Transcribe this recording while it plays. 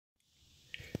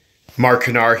Mark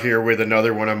Kanaar here with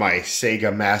another one of my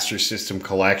Sega Master System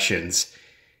collections.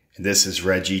 And this is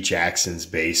Reggie Jackson's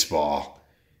baseball.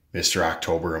 Mr.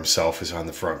 October himself is on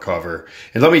the front cover.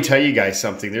 And let me tell you guys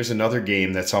something. There's another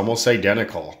game that's almost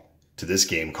identical to this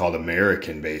game called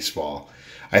American Baseball.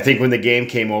 I think when the game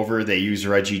came over, they used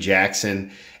Reggie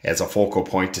Jackson as a focal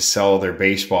point to sell their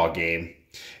baseball game.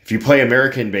 If you play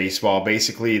American Baseball,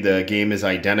 basically the game is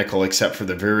identical except for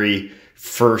the very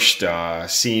first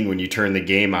scene when you turn the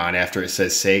game on after it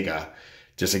says Sega.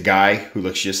 Just a guy who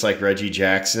looks just like Reggie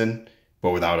Jackson,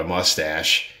 but without a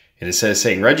mustache. And it says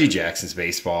saying Reggie Jackson's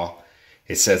baseball.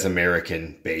 It says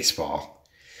American Baseball.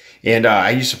 And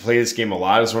I used to play this game a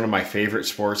lot. It was one of my favorite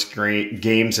sports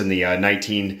games in the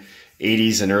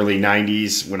 1980s and early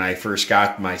 90s when I first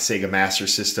got my Sega Master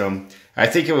System. I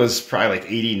think it was probably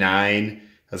like 89.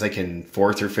 I was like in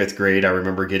 4th or 5th grade. I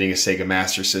remember getting a Sega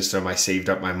Master System. I saved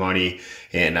up my money.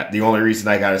 And the only reason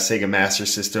I got a Sega Master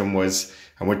System was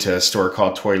I went to a store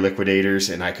called Toy Liquidators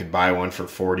and I could buy one for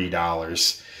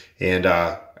 $40. And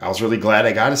I was really glad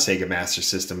I got a Sega Master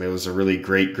System. It was a really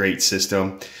great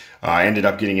system. I ended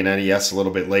up getting an NES a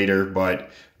little bit later,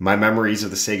 but my memories of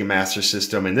the Sega Master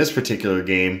System in this particular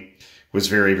game was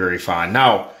very fond.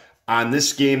 Now, on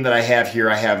this game that I have here,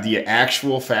 I have the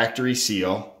actual factory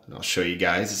seal. And I'll show you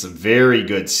guys. It's a very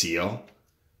good seal.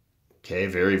 Okay,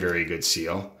 very good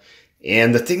seal.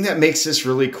 And the thing that makes this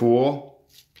really cool,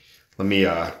 let me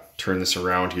turn this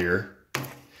around here,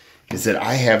 is that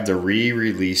I have the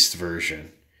re-released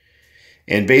version.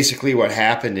 And basically what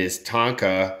happened is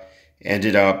Tonka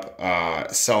ended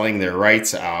up selling their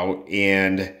rights out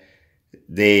and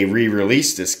they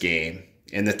re-released this game.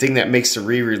 And the thing that makes the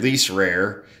re-release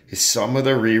rare is some of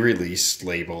the re-release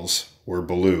labels were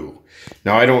blue.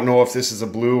 Now, I don't know if this is a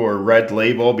blue or red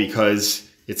label because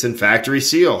it's in factory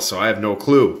seal, so I have no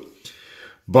clue.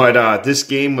 But this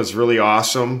game was really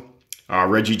awesome.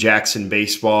 Reggie Jackson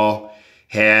Baseball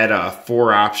had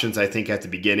 4 options, I think, at the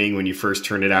beginning. When you first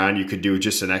turn it on, you could do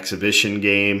just an exhibition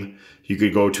game. You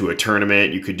could go to a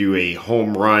tournament. You could do a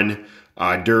home run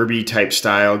derby type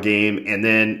style game. And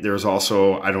then there was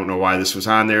also, I don't know why this was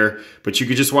on there, but you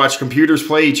could just watch computers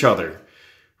play each other.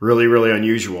 Really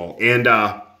unusual. And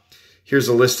here's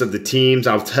a list of the teams.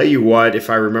 I'll tell you what, if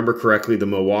I remember correctly, the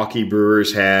Milwaukee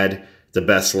Brewers had the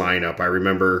best lineup. I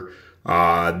remember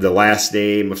the last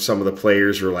name of some of the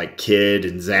players were like Kidd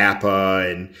and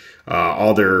Zappa, and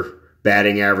all their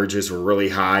batting averages were really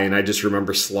high. And I just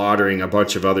remember slaughtering a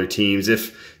bunch of other teams.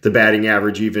 If the batting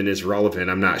average even is relevant,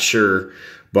 I'm not sure.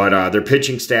 But their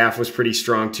pitching staff was pretty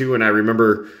strong too. And I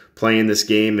remember playing this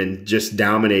game and just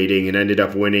dominating and ended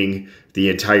up winning the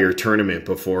entire tournament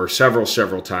before several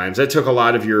times. That took a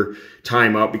lot of your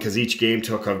time up because each game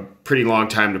took a pretty long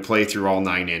time to play through all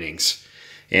 9 innings.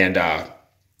 And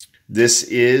this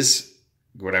is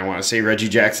what I want to say, Reggie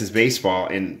Jackson's baseball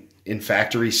in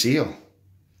factory seal.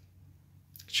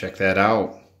 Check that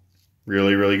out.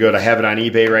 Really good. I have it on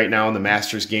eBay right now in the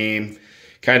Masters game.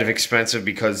 Kind of expensive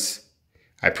because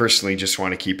I personally just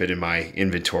want to keep it in my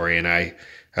inventory, and I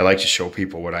like to show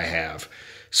people what I have.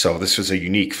 So this was a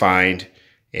unique find,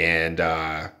 and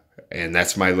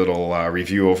that's my little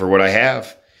review over what I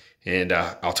have. And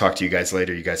I'll talk to you guys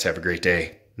later. You guys have a great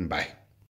day. Bye.